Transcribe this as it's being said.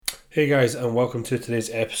Hey guys, and welcome to today's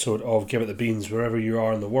episode of Give It the Beans, wherever you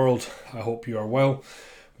are in the world. I hope you are well.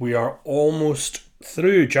 We are almost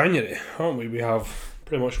through January, aren't we? We have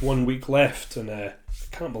pretty much 1 week left, and I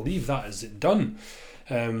can't believe that is it done.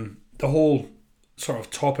 The whole sort of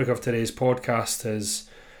topic of today's podcast is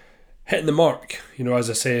hitting the mark. You know, as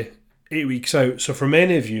I say, 8 weeks out. So for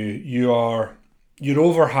many of you, you're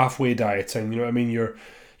over halfway dieting. You know what I mean? You're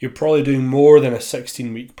probably doing more than a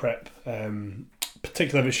 16-week prep.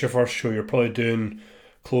 Particularly if it's your first show, you're probably doing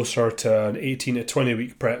closer to an 18 to 20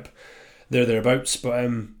 week prep, thereabouts. But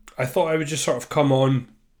I thought I would just sort of come on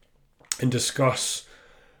and discuss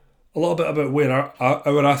a little bit about where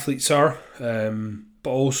our athletes are,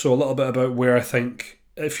 but also a little bit about where I think,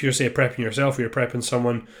 if you're, say, prepping yourself or you're prepping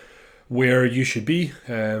someone, where you should be,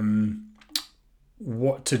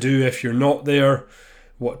 what to do if you're not there,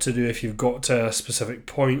 what to do if you've got to a specific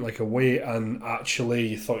point, like a weight, and actually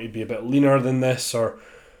you thought you'd be a bit leaner than this, or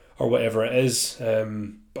whatever it is.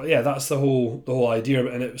 But yeah, that's the whole idea,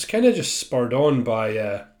 and it was kind of just spurred on by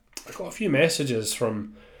I got a few messages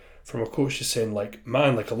from a coach just saying, like,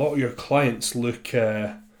 man, like a lot of your clients look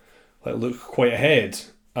quite ahead,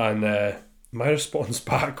 and my response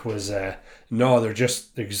back was no, they're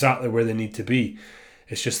just exactly where they need to be.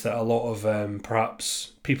 It's just that a lot of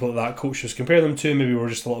perhaps people that coach was comparing them to maybe were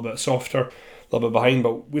just a little bit softer, a little bit behind,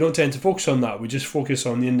 but we don't tend to focus on that. We just focus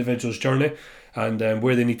on the individual's journey and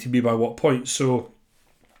where they need to be by what point. So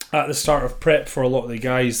at the start of prep for a lot of the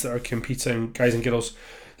guys that are competing, guys and girls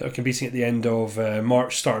that are competing at the end of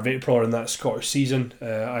March, start of April, or in that Scottish season,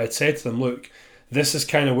 I had said to them, look, this is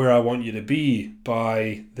kind of where I want you to be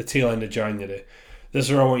by the tail end of January. This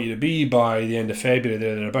is where I want you to be by the end of February,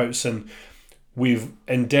 thereabouts. And we've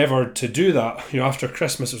endeavoured to do that. You know, after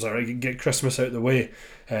Christmas, it was like, right, get Christmas out of the way,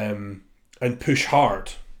 and push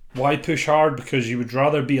hard. Why push hard? Because you would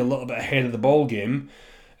rather be a little bit ahead of the ball game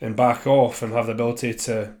and back off and have the ability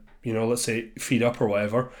to, you know, let's say feed up or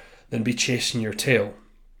whatever, than be chasing your tail.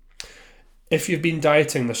 If you've been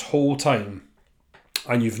dieting this whole time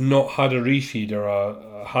and you've not had a refeed or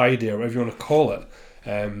a high day or whatever you want to call it,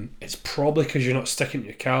 it's probably because you're not sticking to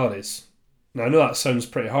your calories. Now, I know that sounds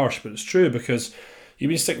pretty harsh, but it's true, because you've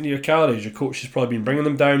been sticking to your calories, your coach has probably been bringing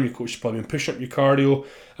them down, your coach has probably been pushing up your cardio,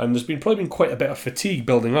 and there's probably been quite a bit of fatigue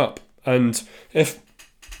building up. And if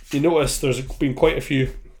you notice, there's been quite a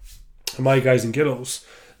few of my guys and girls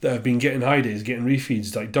that have been getting high days, getting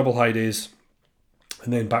refeeds, like double high days,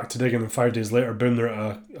 and then back to digging, and 5 days later, boom, they're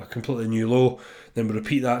at a completely new low. Then we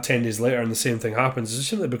repeat that 10 days later, and the same thing happens. It's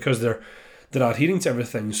simply because they're adhering to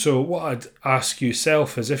everything. So what I'd ask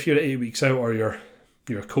yourself is, if you're 8 weeks out, or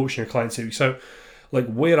you're coaching your clients 8 weeks out,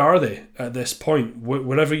 like, where are they at this point?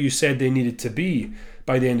 Wherever you said they needed to be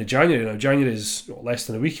by the end of January. Now, January is less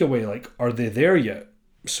than a week away. Like, are they there yet?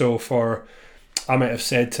 So I might have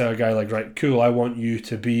said to a guy, like, right, cool, I want you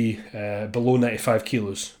to be below 95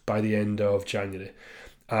 kilos by the end of January.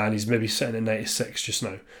 And he's maybe sitting at 96 just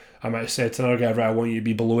now. I might have said to another guy, right, I want you to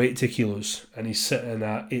be below 80 kilos, and he's sitting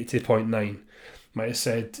at 80.9. Might have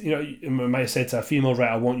said, might have said to a female,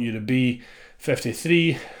 right, I want you to be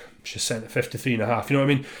 53. She's sitting at 53 and a half. You know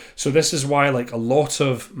what I mean? So this is why, like, a lot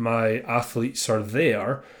of my athletes are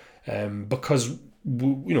there, because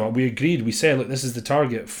we agreed. We said, look, this is the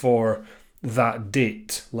target for that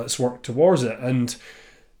date. Let's work towards it. And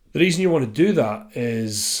the reason you want to do that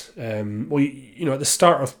is, at the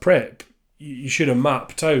start of prep, you should have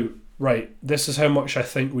mapped out, right, this is how much I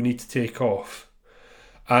think we need to take off.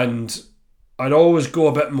 And I'd always go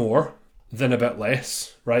a bit more than a bit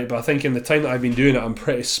less, right? But I think in the time that I've been doing it, I'm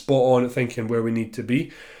pretty spot on at thinking where we need to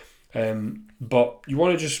be. But you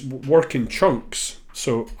want to just work in chunks.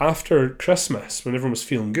 So after Christmas, when everyone was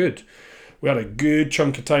feeling good, we had a good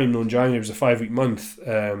chunk of time. Knowing January was a 5-week month,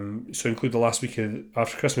 so include the last week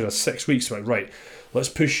after Christmas, that's 6 weeks. So, like, right, let's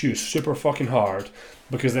push you super fucking hard,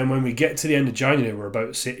 because then when we get to the end of January, we're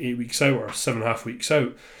about, say, 8 weeks out or 7.5 weeks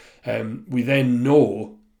out. We then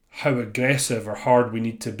know how aggressive or hard we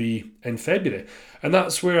need to be in February, and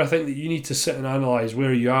that's where I think that you need to sit and analyse, where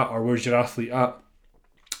are you at, or where's your athlete at?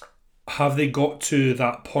 Have they got to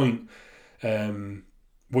that point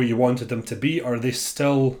where you wanted them to be, or are they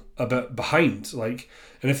still a bit behind? Like,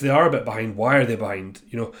 and if they are a bit behind, why are they behind?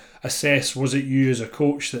 You know, assess, was it you as a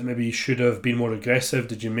coach that maybe should have been more aggressive?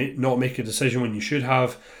 Did you not make a decision when you should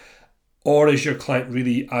have? Or is your client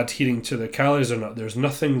really adhering to the calories or not? There's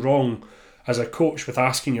nothing wrong as a coach with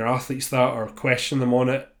asking your athletes that or questioning them on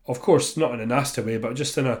it. Of course, not in a nasty way, but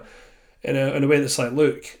just in a way that's like,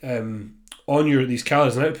 look, on these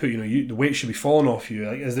calories and output, the weight should be falling off you.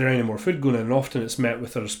 Like, is there any more food going in? And often it's met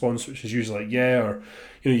with a response which is usually like, yeah, or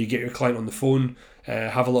you get your client on the phone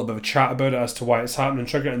have a little bit of a chat about it as to why it's happening,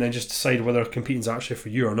 trigger it, and then just decide whether competing's actually for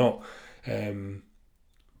you or not.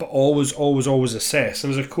 But always assess.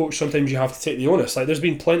 And as a coach, sometimes you have to take the onus. Like, there's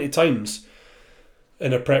been plenty of times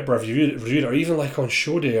in a prep where I've reviewed, or even like on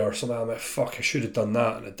show day or something, I'm like, fuck, I should have done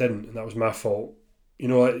that, and I didn't, and that was my fault. You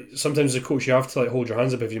know, like, sometimes as a coach, you have to like hold your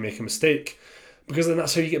hands up if you make a mistake, because then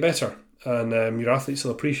that's how you get better. And your athletes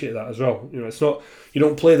will appreciate that as well. You know, it's not, you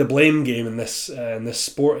don't play the blame game in this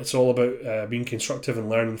sport. It's all about being constructive and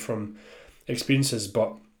learning from experiences.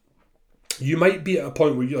 But you might be at a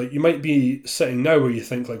point where you might be sitting now where you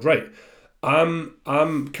think like, right,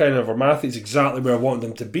 I'm kind of, or my athlete's exactly where I want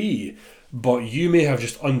them to be, but you may have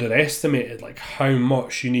just underestimated like how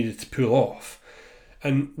much you needed to pull off.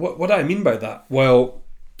 And what do I mean by that? Well,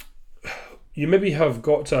 you maybe have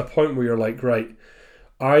got to a point where you're like, right,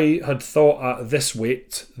 I had thought at this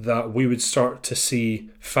weight that we would start to see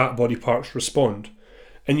fat body parts respond.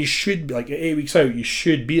 And you should be, like at 8 weeks out, you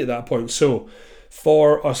should be at that point. So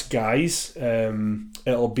for us guys,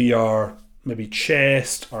 it'll be our maybe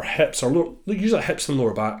chest, our hips, or usually hips and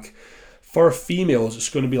lower back. For females, it's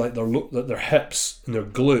going to be like their hips and their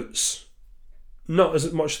glutes. Not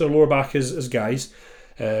as much their lower back as guys,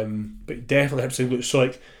 but definitely hips and glutes. So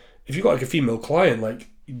like, if you've got like a female client, like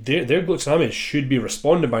their glutes and hammies should be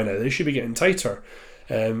responding by now. They should be getting tighter.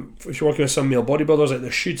 If you're working with some male bodybuilders, like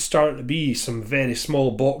there should start to be some very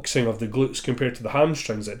small boxing of the glutes compared to the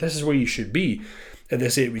hamstrings. Like, this is where you should be at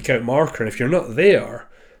this 8 week out marker. And if you're not there,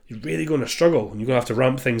 you're really going to struggle, and you're going to have to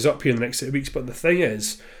ramp things up here in the next 8 weeks. But the thing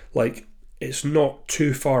is, like, it's not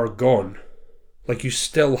too far gone. Like, you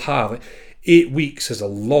still have, like, 8 weeks is a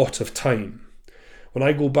lot of time. When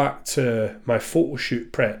I go back to my photo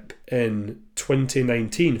shoot prep in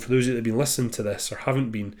 2019, for those of you that have been listening to this or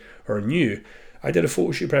haven't been or are new, I did a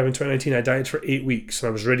photo shoot prep in 2019. I dieted for 8 weeks and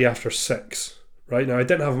I was ready after 6. Right now, I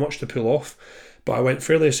didn't have much to pull off, but I went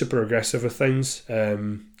fairly super aggressive with things,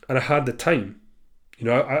 and I had the time. You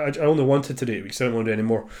know, I only wanted to do 8 weeks. I didn't want to do any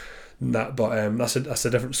more than that. But that's a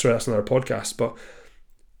different story. That's another podcast. But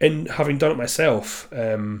in having done it myself,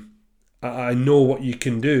 I know what you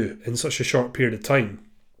can do in such a short period of time.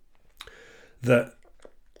 That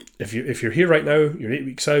if you're here right now, you're 8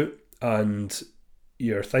 weeks out, and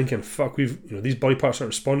you're thinking, fuck, these body parts aren't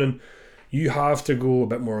responding, you have to go a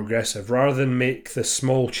bit more aggressive. Rather than make the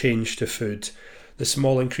small change to food, the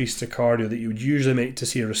small increase to cardio that you would usually make to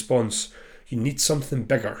see a response, you need something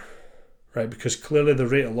bigger, right? Because clearly the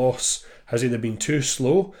rate of loss has either been too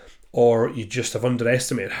slow, or you just have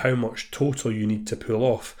underestimated how much total you need to pull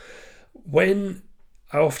off. When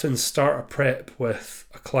I often start a prep with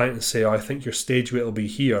a client and say, I think your stage weight will be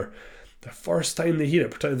here, the first time they hear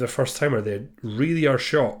it, particularly the first timer, they really are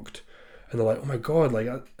shocked. And they're like, oh my God, like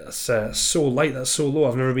that's so light, that's so low,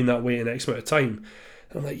 I've never been that weight in X amount of time.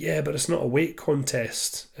 And I'm like, yeah, but it's not a weight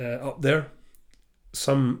contest up there.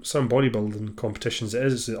 Some bodybuilding competitions it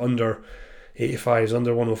is, it's under 85s,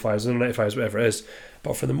 under 105s, under 95s, whatever it is.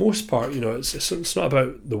 But for the most part, it's not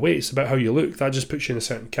about the weight, it's about how you look. That just puts you in a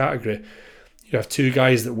certain category. You have two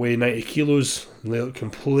guys that weigh 90 kilos and they look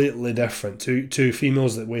completely different. Two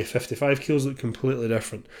females that weigh 55 kilos look completely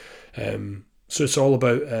different. So it's all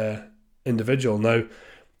about individual. Now,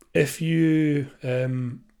 if you are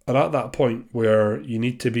at that point where you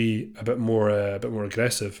need to be a bit more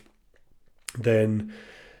aggressive, then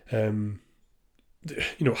have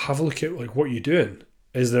a look at like what you're doing.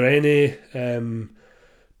 Is there any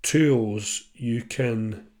tools you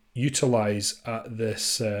can utilize at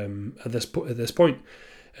this point?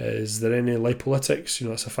 Is there any lipolytics?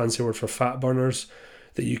 That's a fancy word for fat burners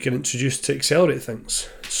that you can introduce to accelerate things.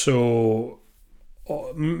 So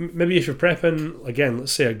maybe if you're prepping, again,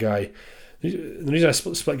 let's say a guy. The reason I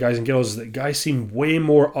split guys and girls is that guys seem way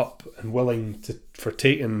more up and willing for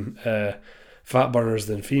taking fat burners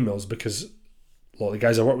than females, because a lot of the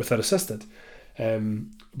guys I work with are assisted.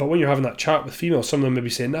 But when you're having that chat with females, some of them maybe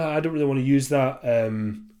say, nah, I don't really want to use that.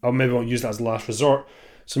 I maybe want to use that as a last resort.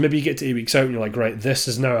 So maybe you get to 8 weeks out and you're like, right, this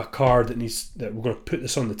is now a card that we're going to put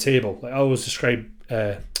this on the table. Like I always describe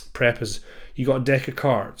prep as you got a deck of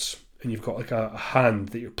cards and you've got like a hand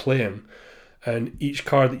that you're playing, and each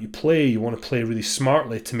card that you play, you want to play really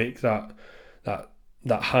smartly to make that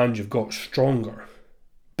hand you've got stronger.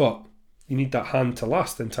 But you need that hand to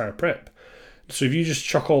last the entire prep. So if you just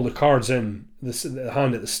chuck all the cards in the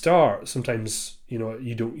hand at the start, sometimes you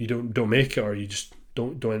don't make it, or you just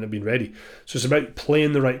don't end up being ready. So it's about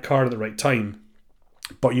playing the right card at the right time.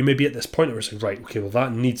 But you may be at this point where it's like, right, okay, well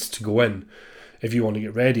that needs to go in if you want to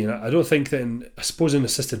get ready. And I don't think that in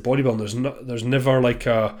assisted bodybuilding, there's never like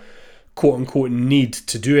a quote unquote need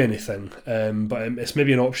to do anything. But it's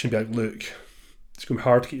maybe an option to be like, look, it's going to be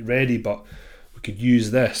hard to get ready, but we we could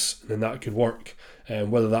use this, and then that could work.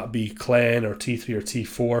 Whether that be Clen or T3 or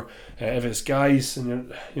T4. If it's guys,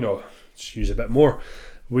 and just use a bit more.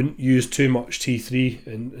 Wouldn't use too much T3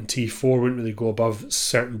 and T4. Wouldn't really go above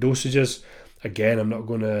certain dosages. Again, I'm not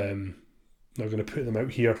going to put them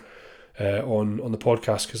out here on the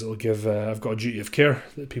podcast, because it'll give. I've got a duty of care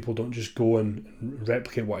that people don't just go and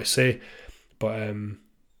replicate what I say. But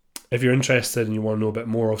if you're interested and you want to know a bit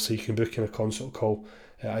more, obviously you can book in a consult call.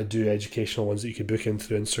 I do educational ones that you can book in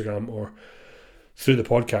through Instagram or through the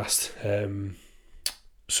podcast.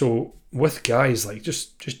 So with guys, like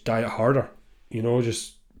just diet harder.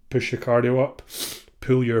 Just push your cardio up,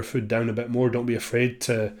 pull your food down a bit more. Don't be afraid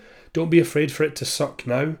for it to suck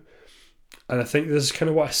now. And I think this is kind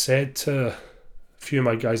of what I said to a few of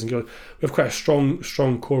my guys and girls. We have quite a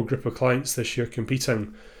strong core group of clients this year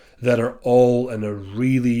competing that are all in a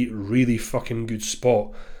really, really fucking good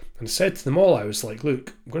spot. And I said to them all, I was like,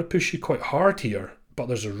 look, I'm going to push you quite hard here, but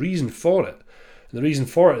there's a reason for it. And the reason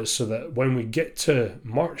for it is so that when we get to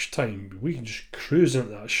March time, we can just cruise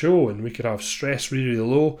into that show, and we could have stress really, really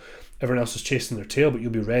low. Everyone else is chasing their tail, but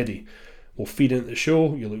you'll be ready. We'll feed into the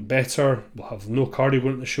show, you'll look better, we'll have no cardio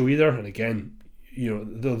going into the show either. And again,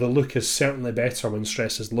 the look is certainly better when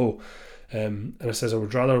stress is low. And I says I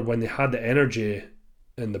would rather, when they had the energy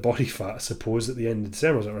and the body fat, I suppose, at the end of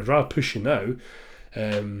December, I'd rather push you now,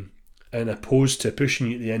 and opposed to pushing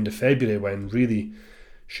you at the end of February, when really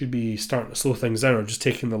should be starting to slow things down, or just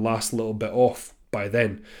taking the last little bit off by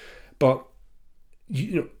then. But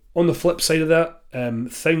on the flip side of that,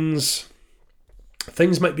 things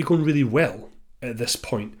might be going really well at this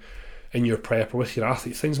point in your prep or with your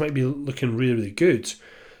athlete. Things might be looking really, really good.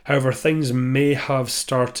 However, things may have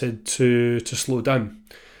started to slow down.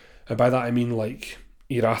 And by that I mean, like,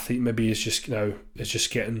 your athlete maybe is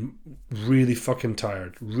just getting really fucking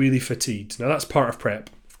tired, really fatigued. Now that's part of prep,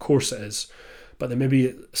 of course it is. But they may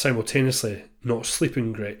be simultaneously not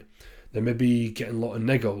sleeping great. They may be getting a lot of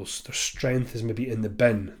niggles. Their strength is maybe in the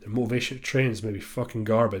bin. Their motivation to train is maybe fucking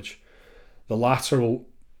garbage. The latter will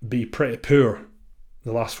be pretty poor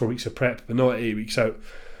the last 4 weeks of prep, but not 8 weeks out.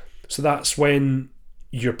 So that's when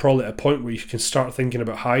you're probably at a point where you can start thinking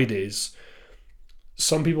about high days.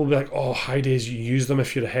 Some people will be like, oh, high days, you use them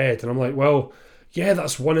if you're ahead. And I'm like, well, yeah,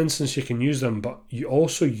 that's one instance you can use them, but you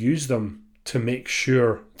also use them to make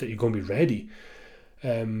sure that you're going to be ready.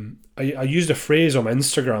 I used a phrase on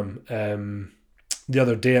Instagram the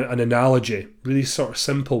other day, an analogy, really sort of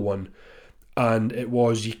simple one, and it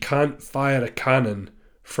was, you can't fire a cannon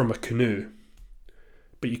from a canoe,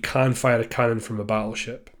 but you can fire a cannon from a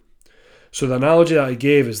battleship. So the analogy that I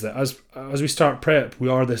gave is that as we start prep, we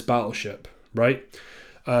are this battleship, right?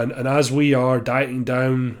 And as we are dieting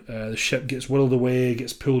down, the ship gets whittled away,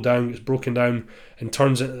 gets pulled down, gets broken down, and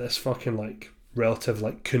turns into this fucking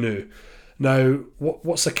relative canoe. Now,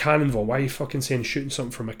 what's a cannon for? Why are you fucking saying shooting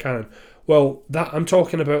something from a cannon? Well, that I'm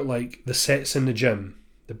talking about the sets in the gym,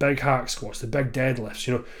 the big hack squats, the big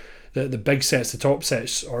deadlifts, the big sets, the top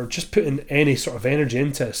sets, or just putting any sort of energy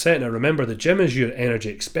into a set. Now remember, the gym is your energy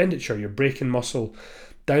expenditure. You're breaking muscle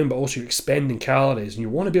down, but also you're expending calories, and you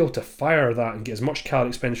want to be able to fire that and get as much calorie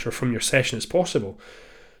expenditure from your session as possible.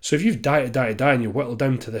 So if you've dieted, and you whittle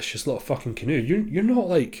down to this just little fucking canoe, you're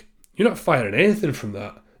not firing anything from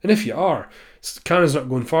that. And if you are, the cannon's not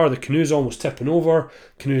going far, the canoe's almost tipping over,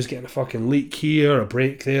 canoe's getting a fucking leak here, a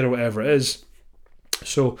break there, or whatever it is.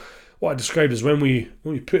 So what I described is when we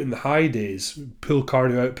put in the high days, pull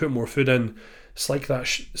cardio out, put more food in, it's like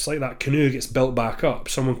that canoe gets built back up.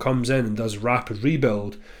 Someone comes in and does rapid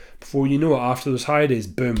rebuild. Before you know it, after those high days,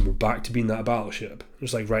 boom, we're back to being that battleship.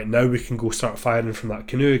 It's like, right, now we can go start firing from that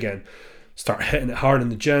canoe again. Start hitting it hard in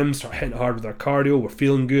the gym, start hitting it hard with our cardio, we're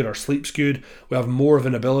feeling good, our sleep's good, we have more of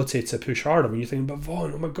an ability to push harder. When you think, but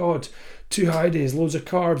Vaughn, oh my god, 2 high days, loads of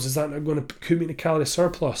carbs, is that not going to put me in a calorie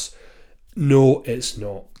surplus? No, it's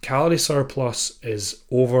not. Calorie surplus is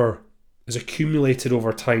accumulated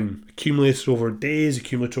over time, accumulated over days,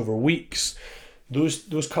 accumulated over weeks.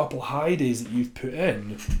 Those couple high days that you've put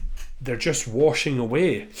in, they're just washing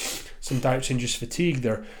away some diet-induced fatigue,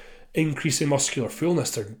 they're increasing muscular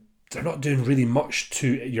fullness, they're not doing really much to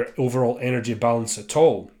your overall energy balance at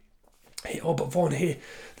all. Hey, but Vaughn,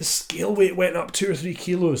 the scale weight went up 2 or 3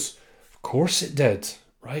 kilos. Of course it did,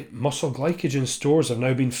 right? Muscle glycogen stores have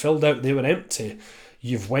now been filled out, they were empty.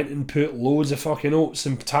 You've went and put loads of fucking oats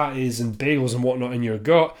and patties and bagels and whatnot in your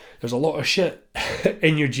gut. There's a lot of shit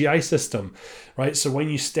in your GI system, right? So when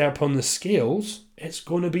you step on the scales, it's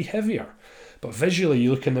going to be heavier. But visually,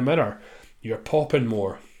 you look in the mirror, you're popping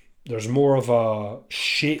more. There's more of a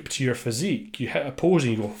shape to your physique. You hit a pose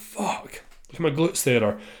and you go, fuck, look at my glutes there,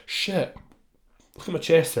 or shit, look at my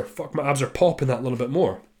chest there. Fuck, my abs are popping that little bit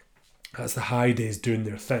more. That's the high days doing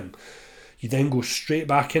their thing. You then go straight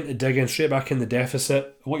back into digging, straight back in the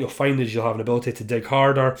deficit. What you'll find is you'll have an ability to dig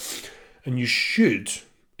harder, and you should,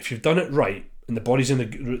 if you've done it right, and the body's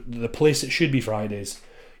in the place it should be for high days,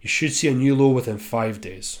 you should see a new low within 5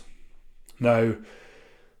 days. Now,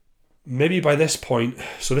 maybe by this point,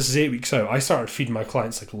 so this is 8 weeks out, I started feeding my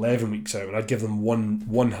clients like 11 weeks out, and I'd give them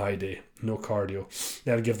one high day, no cardio.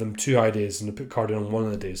 Then I'd give them 2 high days, and I'd put cardio on one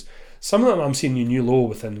of the days. Some of them I'm seeing a new low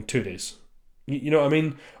within 2 days. You know what I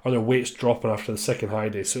mean? Or their weight's dropping after the second high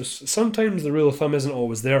day. So sometimes the rule of thumb isn't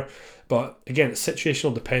always there. But again, it's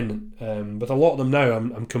situational dependent. With a lot of them now,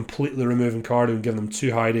 I'm completely removing cardio and giving them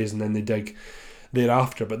 2 high days and then they dig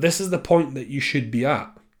thereafter. But this is the point that you should be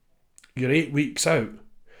at. You're 8 weeks out.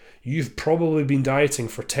 You've probably been dieting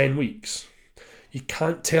for 10 weeks. You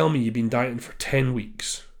can't tell me you've been dieting for 10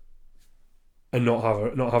 weeks and not have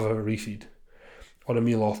a refeed or a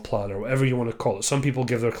meal off plan or whatever you want to call it. Some people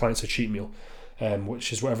give their clients a cheat meal,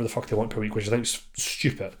 which is whatever the fuck they want per week, which I think is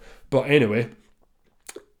stupid. But anyway,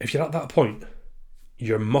 if you're at that point,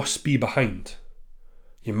 you must be behind.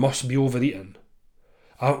 You must be overeating.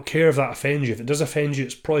 I don't care if that offends you. If it does offend you,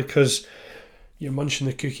 it's probably because you're munching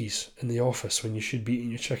the cookies in the office when you should be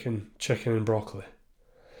eating your chicken and broccoli.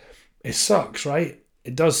 It sucks, right?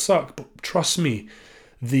 It does suck, but trust me,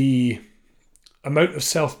 the amount of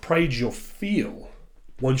self-pride you'll feel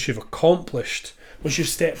once you've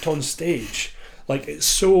stepped on stage, like it's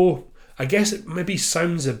so, I guess it maybe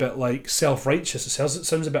sounds a bit like self-righteous, it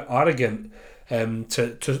sounds a bit arrogant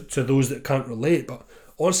to those that can't relate, but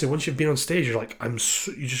honestly, once you've been on stage, you're like, I'm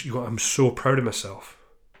so proud of myself.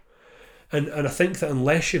 And I think that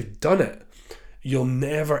unless you've done it, you'll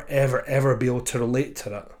never, ever, ever be able to relate to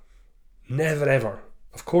that. Never, ever.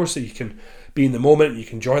 Of course that you can be in the moment, you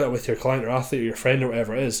can enjoy that with your client or athlete or your friend or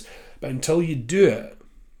whatever it is, but until you do it,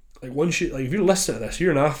 if you're listening to this,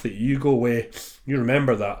 you're an athlete, you go away, you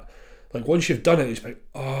remember that. Like once you've done it, you're like,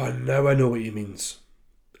 oh, now I know what he means.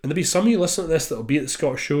 And there'll be some of you listening to this that'll be at the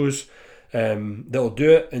Scottish shows, that'll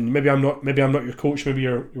do it, and maybe I'm not your coach, maybe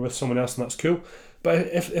you're with someone else and that's cool. But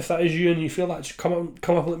if that is you and you feel that, just come up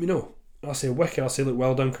and let me know. I'll say wicked, I'll say look,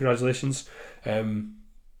 well done, congratulations.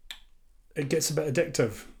 It gets a bit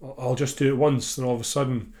addictive. I'll just do it once, and all of a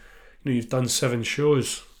sudden, you've done 7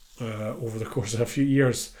 shows over the course of a few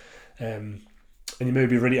years, and you may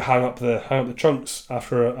be ready to hang up the trunks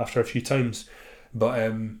after a few times.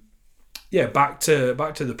 But back to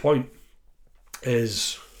the point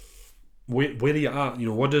is where are you at?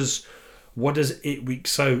 What does 8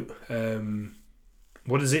 weeks out?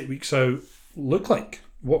 What does 8 weeks out look like?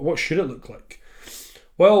 What should it look like?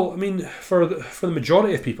 Well, I mean, for the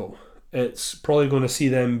majority of people, it's probably going to see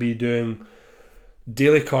them be doing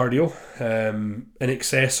daily cardio in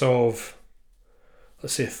excess of,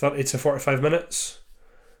 let's say, 30 to 45 minutes.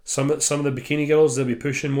 Some of the bikini girls, they'll be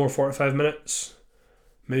pushing more 45 minutes,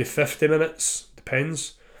 maybe 50 minutes,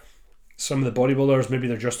 depends. Some of the bodybuilders, maybe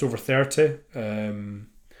they're just over 30.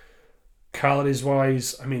 Calories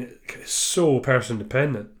wise, I mean, it's so person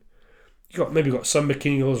dependent. You got some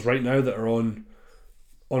bikini girls right now that are on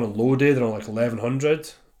a low day, they're on like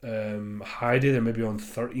 1100. High day, they're maybe on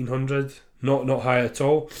 1300. Not high at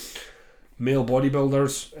all. Male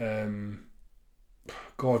bodybuilders,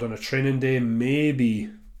 on a training day, maybe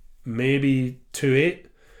 2.8.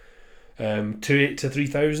 2.8 to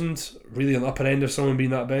 3,000, really on the upper end of someone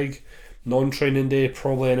being that big. Non-training day,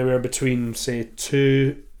 probably anywhere between say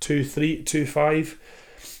 2.3, 2.5.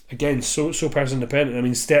 Again, so person dependent. I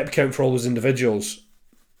mean, step count for all those individuals.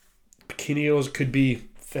 Bikini girls could be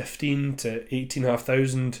 15 to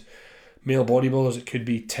 18,500. Male bodybuilders, it could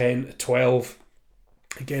be 10 to 12.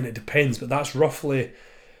 Again, it depends, but that's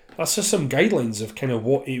just some guidelines of kind of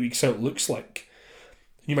what 8 weeks out looks like.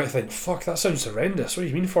 You might think, fuck, that sounds horrendous. What do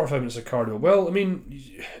you mean 45 minutes of cardio? Well, I mean,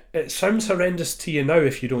 it sounds horrendous to you now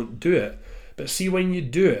if you don't do it. But see, when you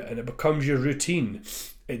do it and it becomes your routine,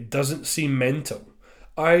 it doesn't seem mental.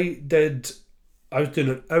 I was doing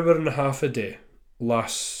an hour and a half a day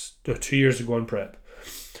 2 years ago on prep.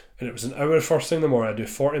 And it was an hour first thing in the morning. I do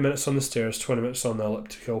 40 minutes on the stairs, 20 minutes on the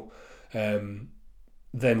elliptical. Then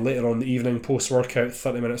later on in the evening, post-workout,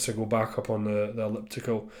 30 minutes to go back up on the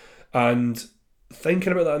elliptical. And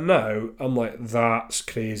thinking about that now, I'm like, that's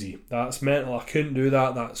crazy. That's mental. I couldn't do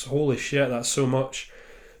that. That's holy shit. That's so much.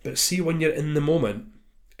 But see, when you're in the moment,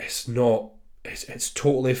 it's not. It's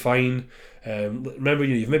totally fine. Remember,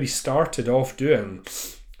 you've maybe started off doing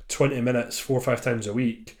 20 minutes 4 or 5 times a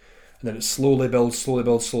week, and then it slowly builds. So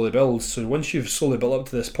once you've slowly built up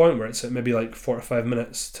to this point where it's at maybe like 45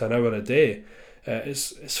 minutes to an hour a day,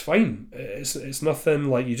 it's fine. It's nothing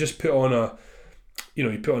like you just put on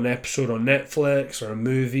you put on an episode on Netflix or a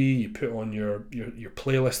movie, you put on your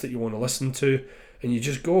playlist that you want to listen to, and you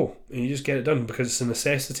just go and you just get it done because it's a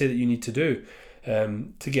necessity that you need to do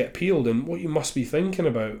to get peeled. And what you must be thinking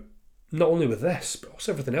about, not only with this, but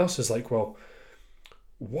also everything else, is like, well,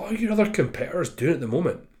 what are your other competitors doing at the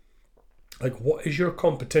moment? Like, what is your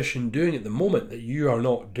competition doing at the moment that you are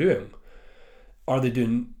not doing? Are they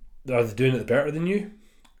doing it better than you?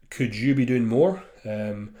 Could you be doing more?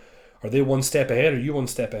 Are they one step ahead or are you one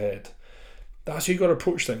step ahead? That's how you got to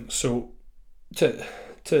approach things. So to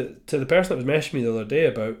the person that was messaging me the other day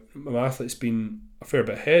about my athletes being a fair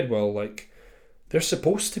bit ahead, well, like, they're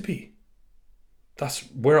supposed to be. That's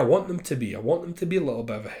where I want them to be. I want them to be a little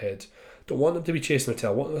bit of ahead. Don't want them to be chasing their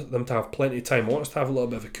tail. I want them to have plenty of time. I want us to have a little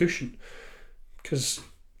bit of a cushion. Because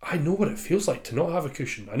I know what it feels like to not have a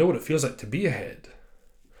cushion. I know what it feels like to be ahead.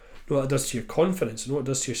 I know what it does to your confidence. I know what it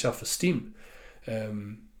does to your self-esteem.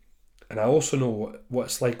 And I also know what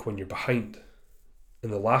it's like when you're behind.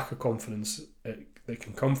 And the lack of confidence that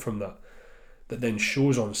can come from that then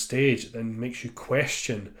shows on stage. It then makes you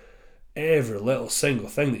question every little single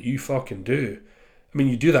thing that you fucking do. I mean,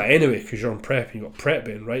 you do that anyway because you're on prep and you've got prep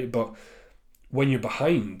in, right? But when you're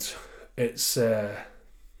behind, it's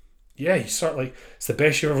you start, like, it's the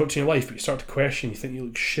best you've ever looked in your life, but you start to question. You think you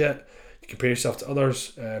look shit. You compare yourself to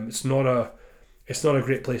others. It's not a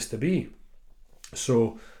great place to be.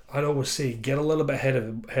 So I'd always say get a little bit ahead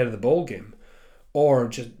of the ball game, or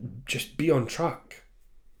just be on track.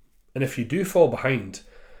 And if you do fall behind,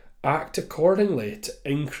 act accordingly to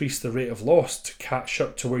increase the rate of loss to catch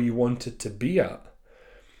up to where you wanted to be at.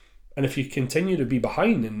 And if you continue to be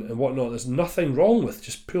behind and whatnot, there's nothing wrong with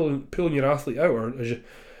just pulling your athlete out, or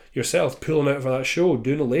yourself pulling out for that show,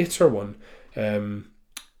 doing a later one.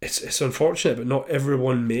 It's unfortunate, but not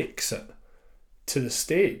everyone makes it to the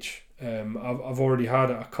stage. I've already had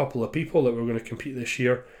a couple of people that were going to compete this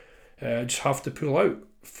year just have to pull out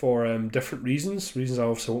for different reasons I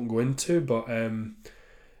obviously won't go into, but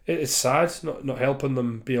it's sad not helping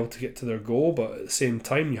them be able to get to their goal. But at the same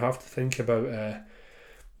time, you have to think about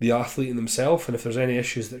the athlete and themselves, and if there's any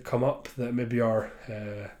issues that come up that maybe are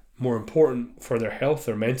more important for their health,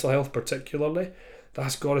 their mental health particularly,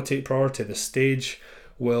 that's got to take priority. The stage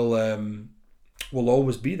will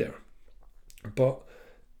always be there. But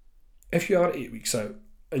if you are 8 weeks out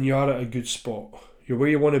and you are at a good spot, you're where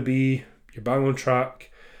you want to be, you're bang on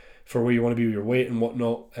track for where you want to be with your weight and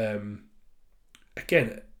whatnot.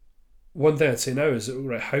 Again, one thing I'd say now is,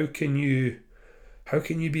 right, how can you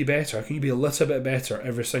be better? How can you be a little bit better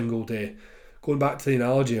every single day? Going back to the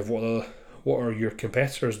analogy of what are your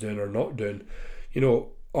competitors doing or not doing?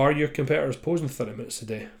 Are your competitors posing 30 minutes a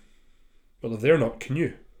day? Well, if they're not, can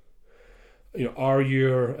you? Are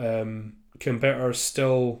your competitors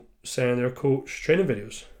still sending their coach training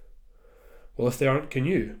videos? Well, if they aren't, can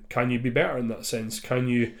you? Can you be better in that sense? Can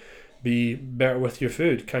you be better with your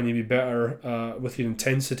food? Can you be better with your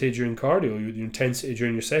intensity during cardio, your intensity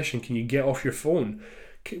during your session? Can you get off your phone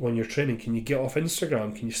when you're training? Can you get off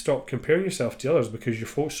Instagram? Can you stop comparing yourself to others because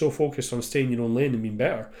you're so focused on staying in your own lane and being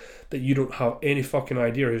better that you don't have any fucking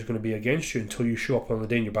idea who's going to be against you until you show up on the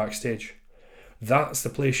day and you're backstage? That's the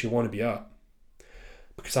place you want to be at.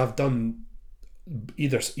 Because I've done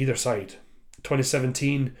either side.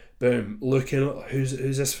 2017, boom, looking at who's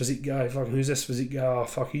this physique guy, who's this physique guy, oh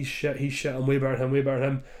fuck, he's shit, I'm way better than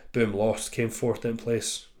him, boom, lost, came fourth in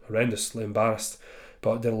place, horrendously embarrassed,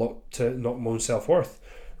 but did a lot to knock my own self-worth,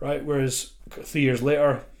 right? Whereas 3 years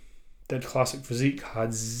later, did classic physique,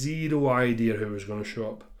 had zero idea who was going to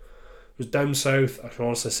show up. It was down south. I can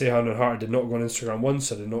honestly say hand on heart, I did not go on Instagram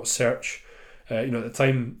once, I did not search. At the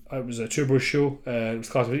time, it was a Two Bros show, it was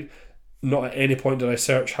classic physique. Not at any point did I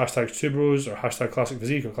search hashtag Two Bros or hashtag classic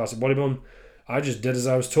physique or classic bodybuilding. I just did as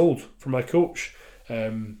I was told from my coach.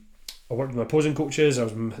 I worked with my posing coaches. I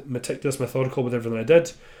was meticulous, methodical with everything I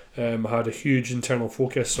did. I had a huge internal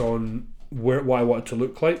focus on what I wanted to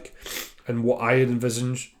look like and what I had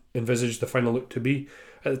envisaged the final look to be.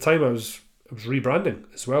 At the time, I was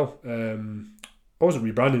rebranding as well. I wasn't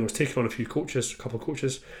rebranding. I was taking on a couple of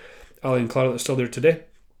coaches, Ali and Clara, that's still there today,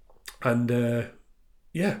 and.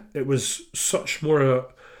 It was such more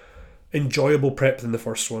enjoyable prep than the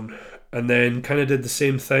first one. And then kind of did the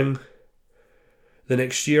same thing the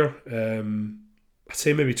next year. I'd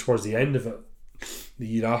say maybe towards the end of it, the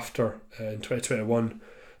year after, in 2021.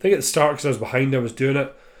 I think at the start, because I was behind, I was doing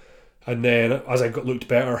it. And then as I looked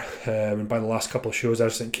better, and by the last couple of shows, I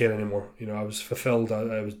just didn't care anymore. I was fulfilled.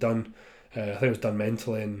 I was done. I think I was done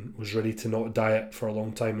mentally and was ready to not diet for a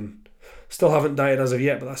long time. And still haven't dieted as of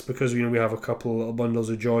yet, but that's because we have a couple of little bundles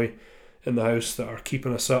of joy in the house that are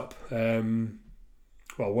keeping us up.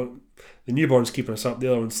 One the newborn's keeping us up, the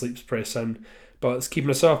other one sleeps pretty soon, but it's keeping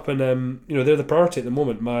us up, and they're the priority at the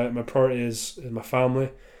moment. My priority is my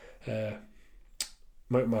family,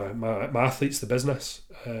 my athletes, the business,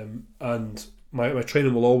 and my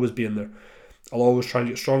training will always be in there. I'll always try and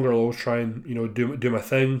get stronger. I'll always try and do my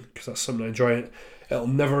thing because that's something I enjoy. It'll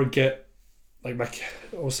never get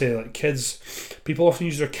I'll say like kids. People often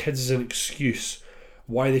use their kids as an excuse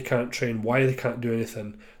why they can't train, why they can't do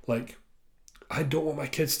anything. Like, I don't want my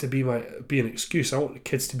kids to be an excuse. I want the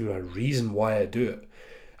kids to be my reason why I do it.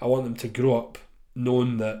 I want them to grow up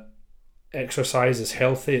knowing that exercise is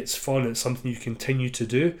healthy, it's fun, it's something you continue to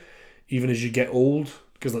do even as you get old.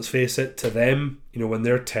 Because let's face it, to them, when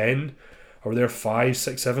they're 10 or they're 5,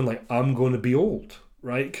 6, 7, like, I'm going to be old,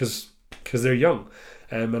 right? Because they're young.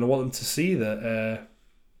 And I want them to see that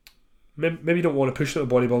maybe don't want to push them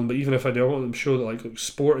to bodybuilding, but even if I do, I want them to show that like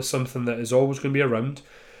sport is something that is always going to be around.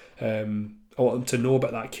 I want them to know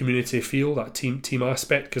about that community feel, that team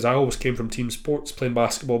aspect, because I always came from team sports, playing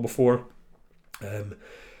basketball before.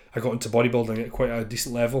 I got into bodybuilding at quite a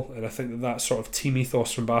decent level, and I think that sort of team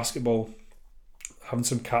ethos from basketball, having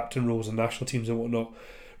some captain roles in national teams and whatnot,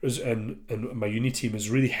 and my uni team has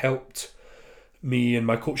really helped me in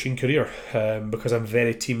my coaching career, because I'm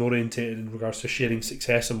very team orientated in regards to sharing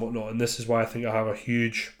success and whatnot, and this is why I think I have a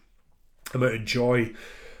huge amount of joy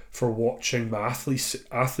for watching my athletes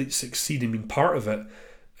succeed and being part of it,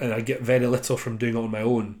 and I get very little from doing it on my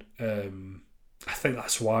own. I think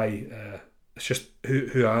that's why it's just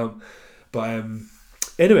who I am. But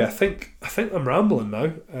anyway, I think I'm rambling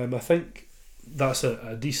now. I think that's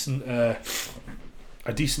a decent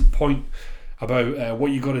point about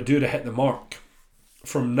what you got to do to hit the mark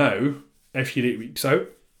from now. If you're 8 weeks out,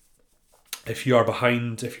 if you are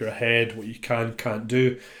behind, if you're ahead, what you can't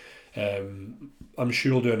do. I'm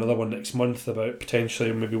sure we'll do another one next month about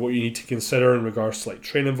potentially maybe what you need to consider in regards to like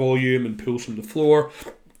training volume and pulls from the floor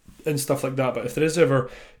and stuff like that. But if there is ever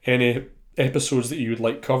any episodes that you would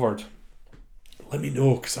like covered, let me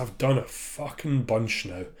know, because I've done a fucking bunch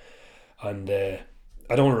now, and I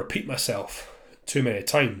don't want to repeat myself too many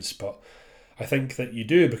times, but I think that you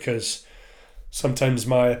do, because sometimes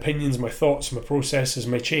my opinions, my thoughts, my processes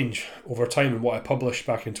may change over time, and what I published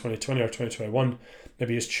back in 2020 or 2021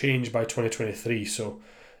 maybe has changed by 2023. So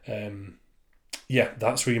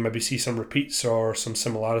that's where you maybe see some repeats or some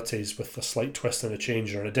similarities with a slight twist and a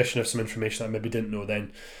change, or an addition of some information that I maybe didn't know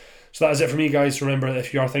then. So that is it for me, guys. Remember that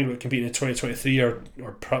if you are thinking about competing in 2023 or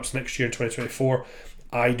perhaps next year in 2024,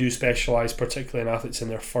 I do specialise particularly in athletes in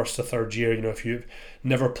their first to third year. If you've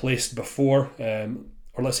never placed before,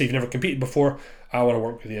 or let's say you've never competed before, I want to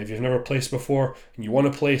work with you. If you've never placed before and you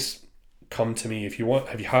want to place, come to me. If you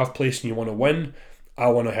have placed and you want to win, I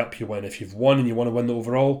want to help you win. If you've won and you want to win the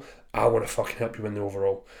overall, I want to fucking help you win the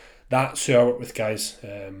overall. That's who I work with, guys.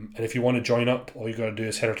 And if you want to join up, all you got to do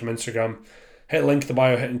is head over to my Instagram, hit link in the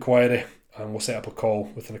bio, hit inquiry, and we'll set up a call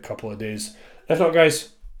within a couple of days. If not,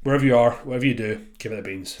 guys, wherever you are, whatever you do, give it the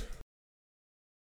beans.